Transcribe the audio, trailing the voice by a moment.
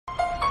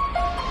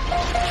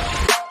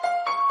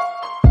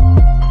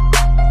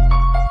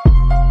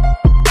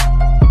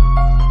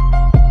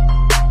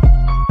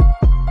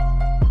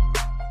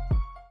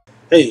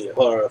Hey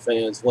horror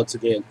fans, once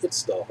again,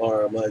 it's the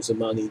Horror Miser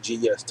Monty G.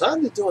 Yes,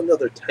 time to do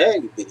another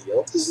tag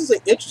video. This is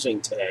an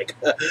interesting tag.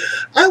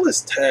 I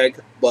was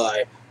tagged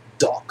by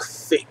Dark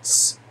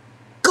Fates.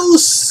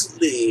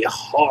 Ghostly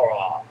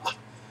Horror.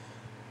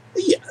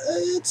 Yeah,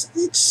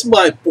 it's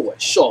my boy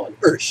Sean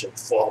Urshan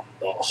from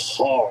the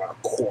Horror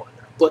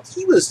Corner. But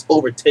he was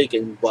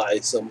overtaken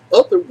by some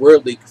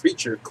otherworldly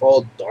creature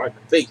called Dark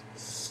Fate.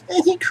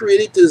 And he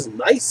created this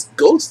nice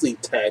ghostly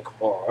tag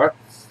horror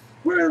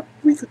where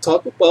we could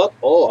talk about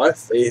all our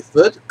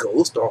favorite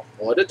ghost or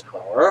haunted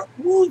horror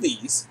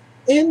movies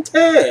and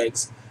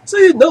tags. So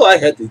you know I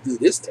had to do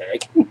this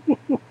tag.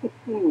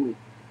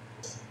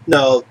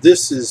 Now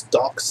this is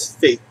Doc's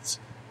Fate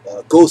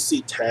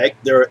ghostly tag.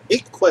 There are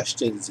 8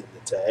 questions in the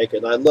tag,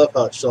 and I love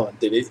how Sean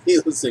did it.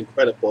 It was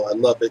incredible. I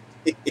love it.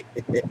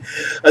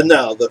 And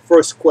now the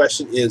first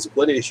question is,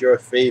 what is your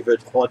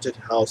favorite haunted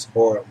house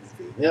horror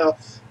movie? Now,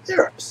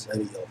 there are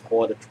plenty of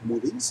haunted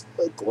movies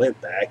going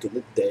back in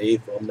the day,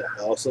 from the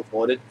House of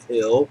Haunted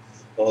Hill,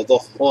 or The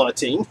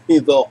Haunting,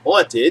 The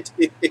Haunted,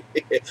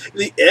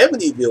 the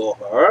Amityville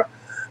Horror.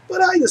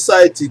 But I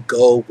decided to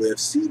go with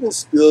Steven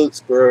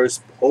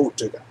Spielberg's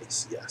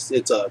Poltergeist. Yes,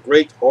 it's a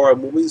great horror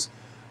movie.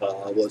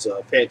 It was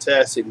a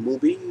fantastic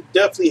movie.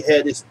 Definitely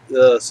had its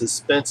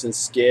suspense and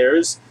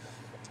scares.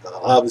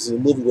 Obviously,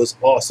 the movie was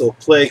also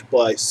plagued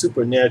by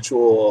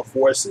supernatural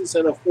forces,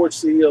 and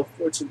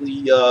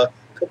unfortunately, a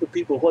couple of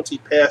people once he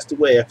passed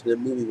away after the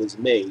movie was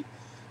made.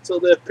 So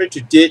that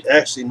picture did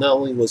actually not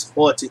only was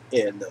haunted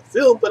in the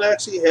film, but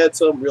actually had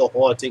some real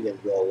haunting in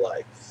real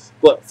life.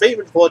 But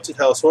favorite haunted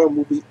house horror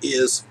movie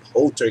is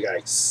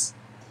Poltergeist.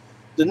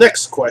 The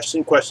next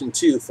question, question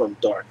 2 from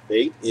Dark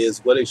Fate, is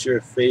what is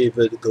your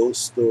favorite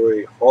ghost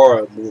story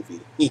horror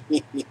movie?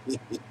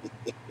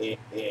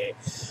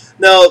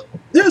 Now,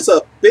 there's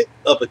a bit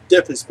of a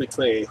difference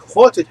between a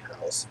haunted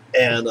house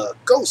and a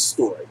ghost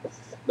story.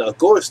 Now, a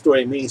ghost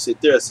story means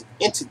that there's an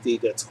entity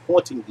that's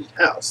haunting the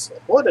house. A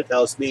haunted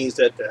house means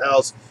that the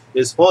house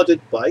is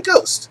haunted by a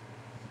ghost.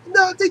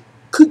 Now, they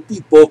could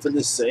be both in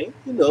the same.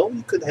 You know,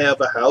 you could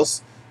have a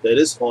house that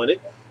is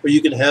haunted, or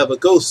you can have a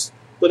ghost.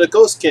 But a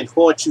ghost can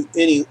haunt you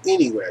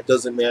anywhere. It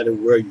doesn't matter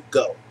where you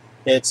go.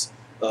 Hence,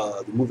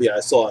 the movie I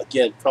saw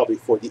again, probably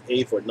for the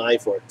 8th or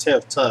 9th or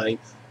 10th time,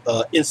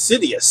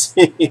 Insidious,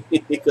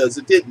 because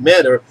it didn't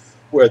matter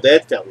where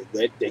that family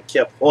went. They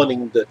kept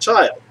haunting the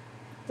child.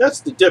 That's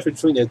the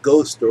difference between a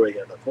ghost story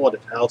and a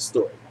haunted house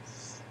story.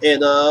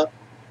 And I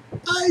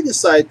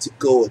decided to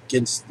go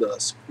against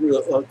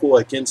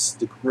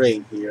the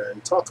grain here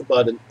and talk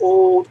about an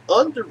old,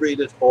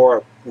 underrated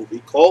horror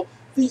movie called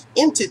The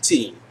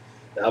Entity.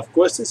 Now, of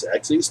course, this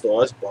actually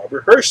stars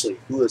Barbara Hershey,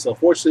 who is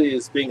unfortunately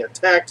being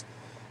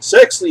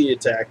sexually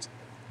attacked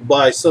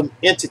by some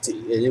entity,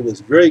 and it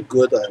was very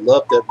good. I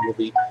love that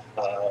movie.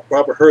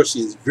 Barbara Hershey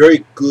is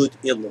very good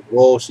in the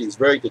role. She's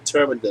very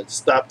determined to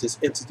stop this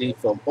entity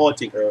from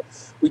haunting her.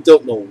 We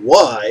don't know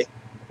why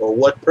or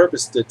what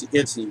purpose that the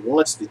entity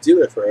wants to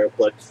do it for her,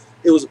 but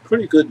it was a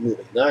pretty good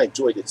movie, and I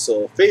enjoyed it.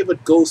 So,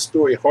 favorite ghost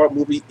story horror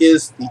movie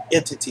is The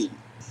Entity.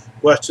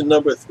 Question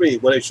number 3,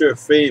 what is your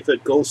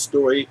favorite ghost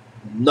story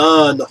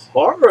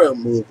non-horror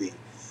movie?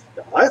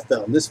 Now, I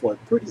found this one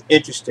pretty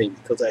interesting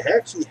because I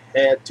actually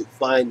had to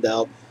find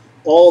out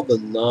all the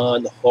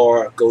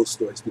non-horror ghost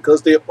stories,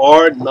 because there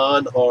are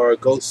non-horror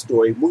ghost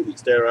story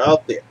movies that are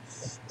out there.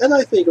 And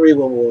I think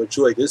everyone will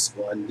enjoy this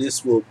one.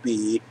 This will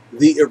be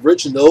the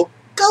original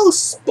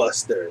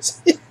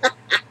Ghostbusters.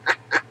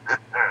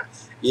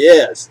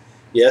 Yes,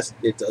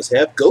 it does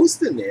have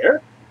ghosts in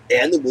there,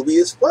 and the movie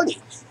is funny.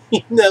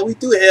 Now, we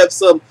do have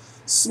some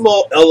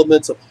small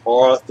elements of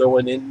horror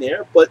thrown in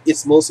there, but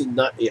it's mostly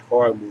not a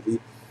horror movie.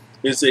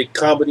 It's a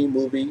comedy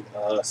movie,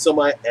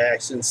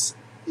 semi-action,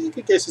 you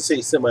could guess you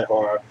say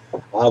semi-horror,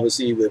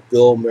 obviously with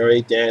Bill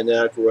Murray, Dan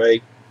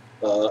Aykroyd,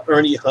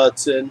 Ernie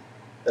Hudson,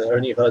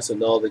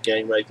 all the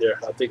gang right there.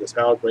 I think it's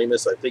Harold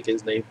Ramis. I think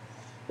his name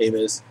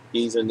is.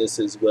 He's in this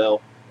as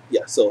well.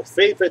 Yeah, so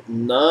favorite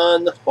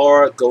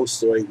non-horror ghost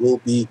story will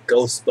be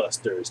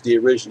Ghostbusters, the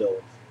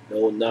original.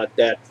 No, not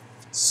that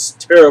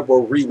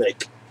terrible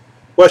remake.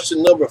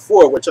 Question number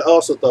 4, which I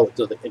also thought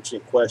was an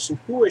interesting question.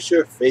 Who is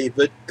your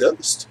favorite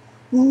ghost?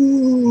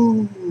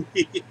 Ooh.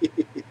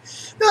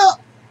 Now,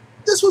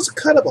 this was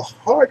kind of a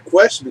hard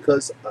question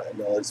because I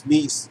know as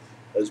me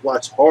has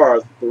watched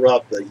horror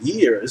throughout the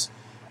years,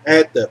 I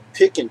had to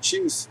pick and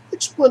choose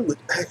which one would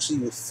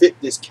actually fit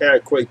this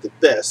category the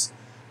best,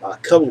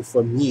 coming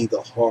from me, the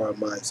Horror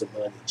Miser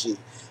Monty G.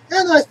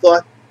 And I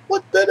thought,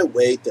 what better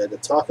way than to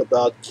talk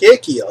about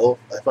Keiko,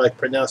 if I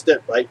pronounced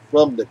that right,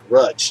 from The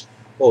Grudge.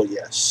 Oh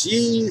yeah,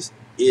 she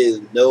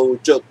is no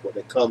joke when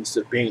it comes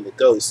to being a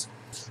ghost.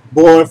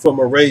 Born from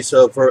a race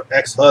of her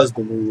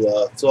ex-husband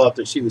who thought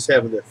that she was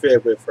having an affair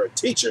with her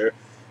teacher.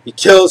 He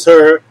kills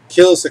her,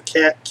 kills the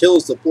cat,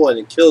 kills the boy,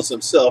 and kills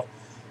himself.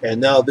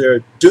 And now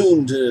they're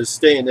doomed to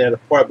stay in that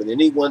apartment.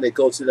 Anyone that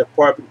goes to the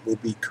apartment will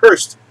be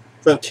cursed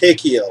from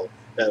Keiko.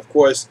 And of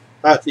course,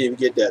 how can you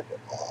get that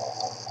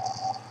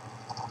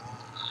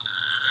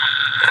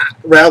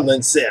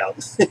rattling sound?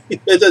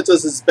 It's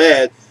just as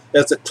bad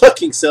That's a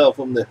clucking sound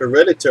from the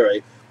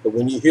Hereditary. But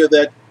when you hear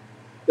that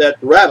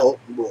rattle,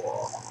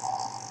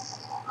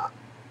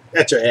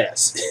 at your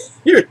ass,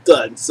 you're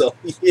done. So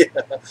yeah,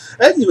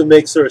 that even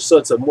makes her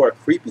such a more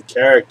creepy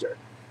character,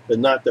 but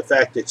not the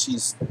fact that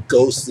she's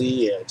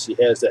ghostly and she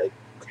has that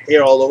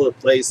hair all over the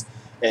place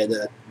and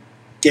a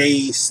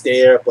gay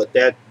stare. But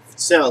that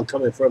sound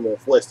coming from her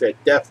voice,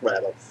 that death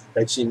rattle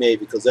that she made,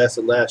 because that's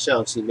the last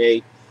sound she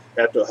made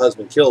after her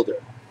husband killed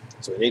her.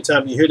 So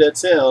anytime you hear that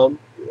sound,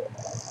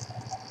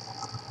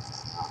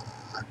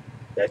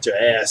 that's your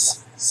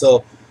ass.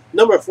 So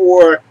number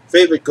 4,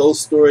 favorite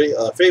ghost story,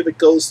 favorite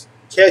ghost,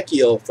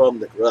 Kekio from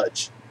The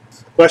Grudge.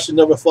 Question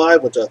number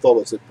 5, which I thought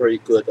was a pretty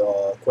good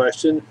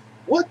question.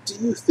 What do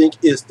you think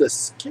is the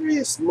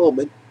scariest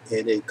moment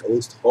in a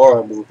ghost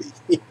horror movie?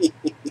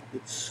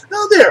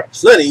 Now, there are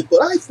plenty,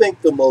 but I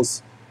think the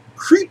most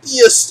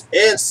creepiest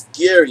and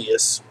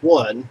scariest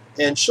one,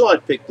 and Sean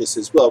picked this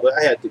as well, but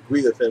I had to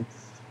agree with him,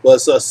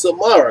 was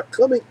Samara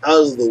coming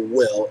out of the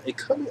well and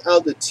coming out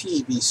of the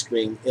TV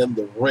screen in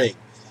the ring.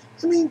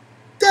 I mean,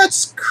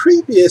 that's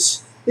creepy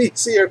as you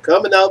see her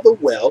coming out of the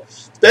well.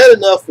 It's bad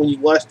enough when you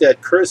watch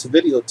that cursed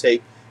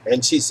videotape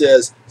and she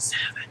says, 7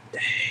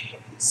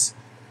 days.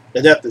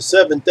 And after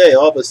 7th day,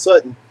 all of a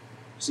sudden,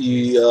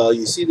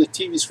 you see the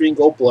TV screen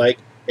go blank,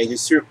 and you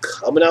see her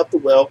coming out the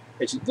well,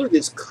 and she literally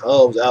just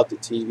comes out the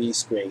TV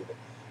screen.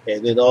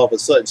 And then all of a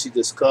sudden, she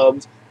just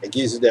comes and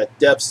gives you that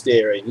death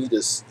stare, and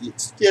it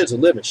scares the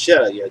living shit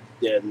out of you.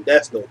 And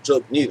that's no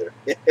joke neither.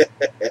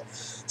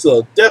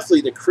 So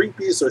definitely the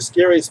creepiest or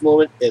scariest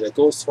moment in a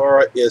ghost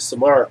horror is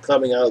Samara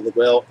coming out of the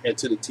well and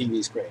to the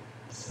TV screen.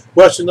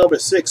 Question number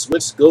 6,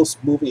 which ghost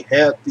movie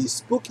had the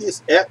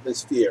spookiest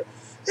atmosphere?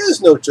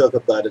 There's no joke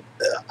about it.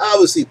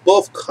 Obviously,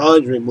 both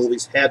Conjuring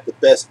movies had the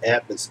best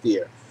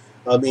atmosphere.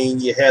 I mean,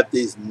 you have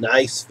this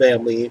nice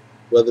family,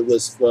 whether it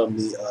was from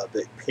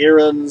the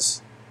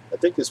Perrons, I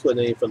think this was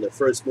the name from the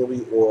first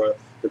movie, or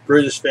the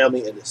British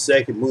family in the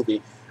second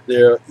movie.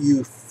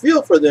 You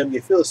feel for them,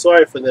 you feel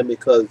sorry for them,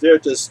 because they're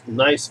just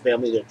nice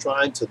family. They're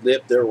trying to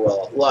live their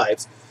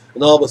lives,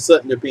 and all of a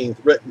sudden they're being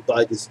threatened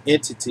by this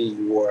entity,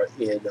 or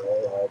in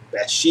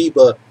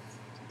Bathsheba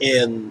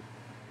in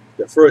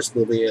the first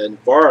movie,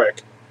 and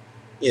Varric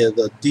in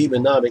the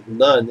demonic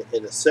nun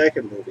in the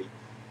second movie.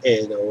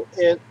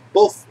 And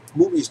both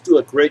movies do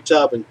a great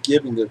job in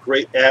giving a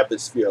great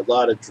atmosphere, a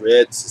lot of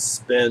dread,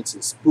 suspense,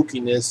 and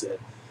spookiness. And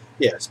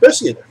yeah,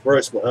 especially in the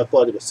first one, I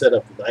thought it was set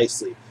up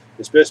nicely,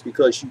 especially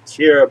because you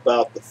care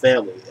about the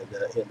family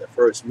in the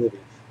first movie.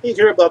 And you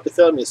care about the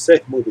family in the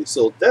second movie.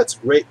 So that's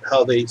great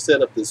how they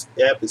set up this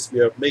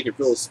atmosphere, make it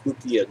real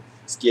spooky and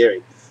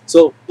scary.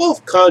 So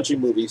both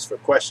Conjuring movies for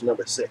question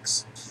number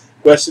 6.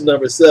 Question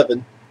number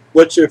 7,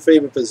 what's your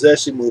favorite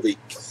possession movie?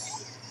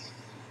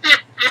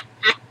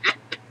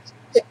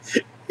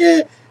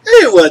 Yeah,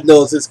 everyone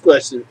knows this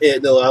question.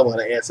 And no, I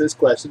want to answer this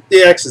question.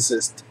 The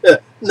Exorcist.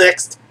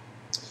 Next.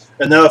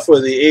 And now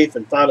for the 8th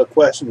and final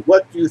question.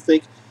 What do you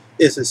think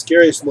is the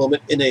scariest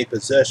moment in a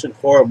possession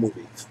horror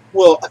movie?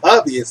 Well,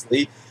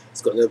 obviously,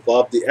 it's going to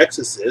involve The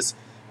Exorcist.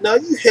 Now,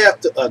 you have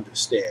to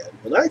understand,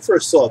 when I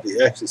first saw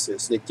The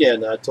Exorcist, and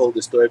again, I told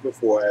this story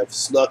before, I've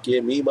snuck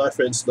in, me and my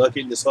friends snuck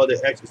in and saw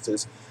The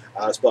Exorcist.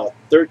 I was about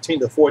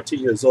 13 to 14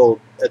 years old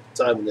at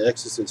the time when The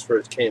Exorcist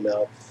first came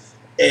out.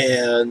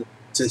 And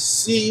to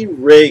see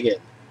Reagan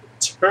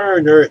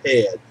turn her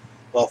head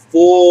a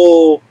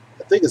full,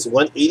 I think it's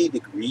 180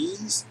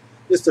 degrees,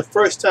 it's the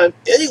first time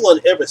anyone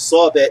ever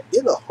saw that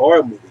in a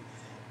horror movie.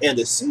 And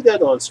to see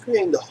that on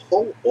screen, the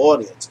whole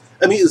audience,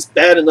 I mean, it's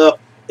bad enough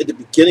at the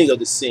beginning of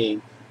the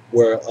scene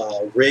where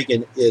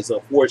Reagan is,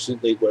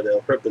 unfortunately,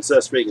 where her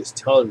possessed Reagan is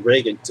telling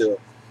Reagan to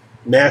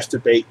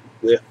masturbate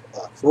with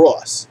a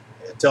cross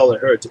and telling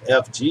her to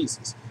F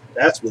Jesus.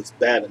 That's what's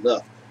bad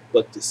enough.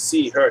 But to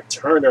see her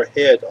turn her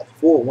head a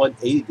full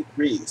 180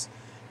 degrees,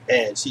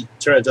 and she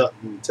turns up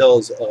and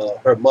tells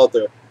her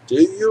mother, "Do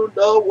you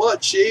know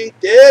what she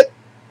did?"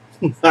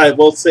 I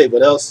won't say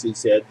what else she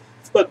said,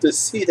 but to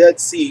see that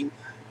scene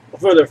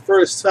for the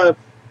first time,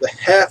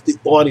 half the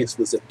audience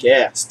was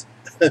aghast.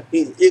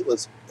 It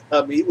was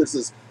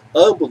just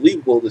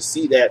unbelievable to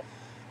see that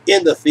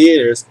in the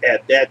theaters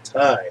at that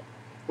time.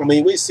 I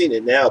mean, we've seen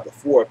it now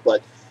before,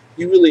 but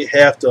you really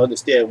have to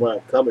understand where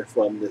I'm coming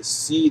from to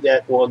see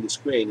that on the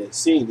screen and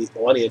seeing the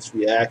audience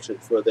reaction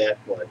for that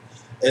one.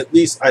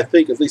 I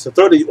think at least a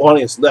third of the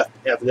audience left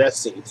after that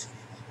scene.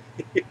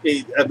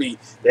 I mean,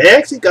 they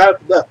actually got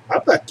up left.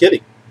 I'm not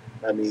kidding.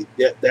 I mean,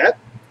 that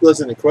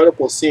was an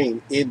incredible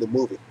scene in the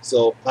movie.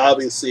 So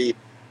obviously,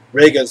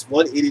 Reagan's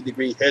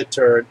 180-degree head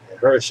turn and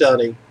her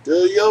shouting, "Do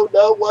you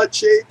know what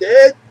she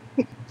did?"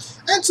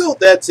 And so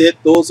that's it.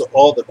 Those are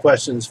all the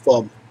questions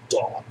from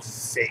Dog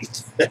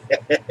Fate.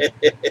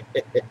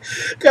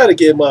 Gotta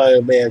give my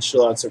man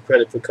Sean some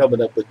credit for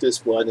coming up with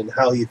this one and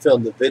how he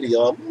filmed the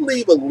video. I'm gonna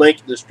leave a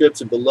link in the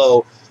description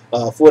below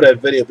for that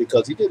video,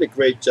 because he did a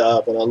great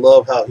job, and I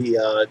love how he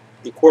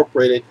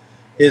incorporated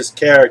his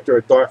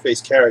character,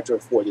 Darkface character,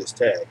 for this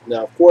tag.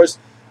 Now, of course,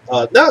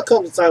 Now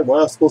comes the time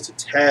where I'm supposed to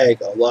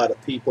tag a lot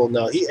of people.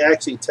 Now, he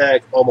actually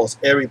tagged almost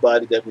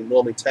everybody that we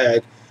normally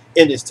tag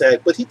in this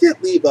tag, but he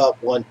did leave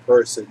out one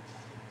person.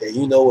 And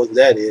you know what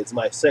that is,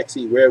 my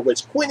sexy rare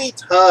witch, Queenie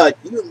Todd.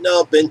 You've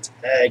now been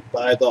tagged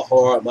by the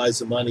Horror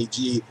Miser Monty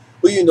G,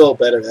 who you know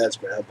better as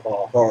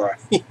Grandpa Horror.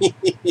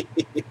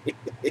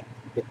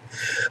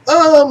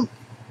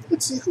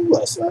 Let's see who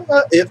else. I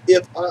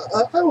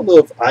don't know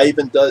if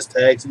Ivan does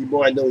tags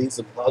anymore. I know he's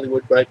in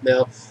Hollywood right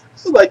now.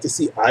 I'd like to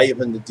see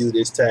Ivan to do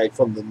this tag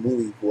from the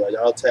movie board.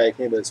 I'll tag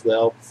him as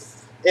well.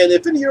 And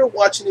if any of you are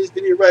watching this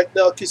video right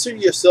now, consider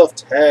yourself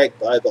tagged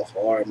by the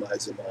Horror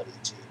Miser Monty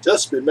G.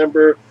 Just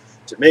remember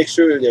to make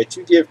sure that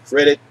you give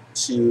credit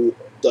to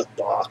the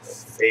Dark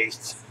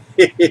Faith.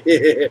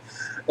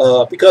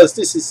 Because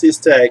this is his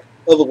tag.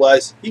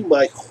 Otherwise, he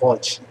might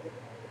haunt you.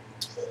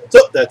 So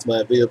that's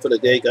my video for the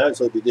day, guys.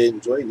 Hope you did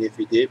enjoy, and if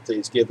you did,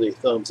 please give it a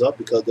thumbs up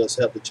because it does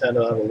help the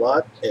channel out a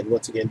lot. And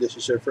once again, this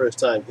is your first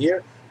time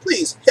here,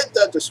 please hit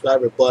that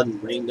subscribe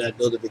button, ring that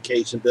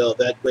notification bell.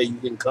 That way you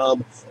can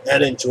come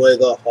and enjoy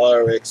the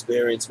horror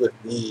experience with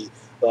me,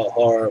 the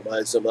Horror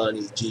Miser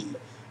Monty G.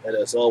 And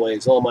as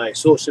always, all my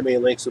social media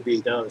links will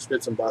be down in the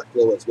description box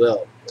below as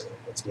well.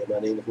 Once again, my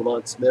name is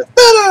Brillant Smith,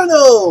 better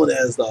known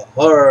as the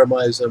Horror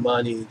Miser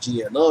Monty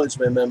G. And always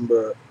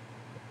remember,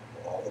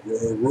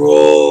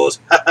 rules.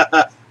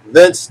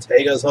 Vince,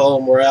 take us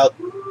home. We're out.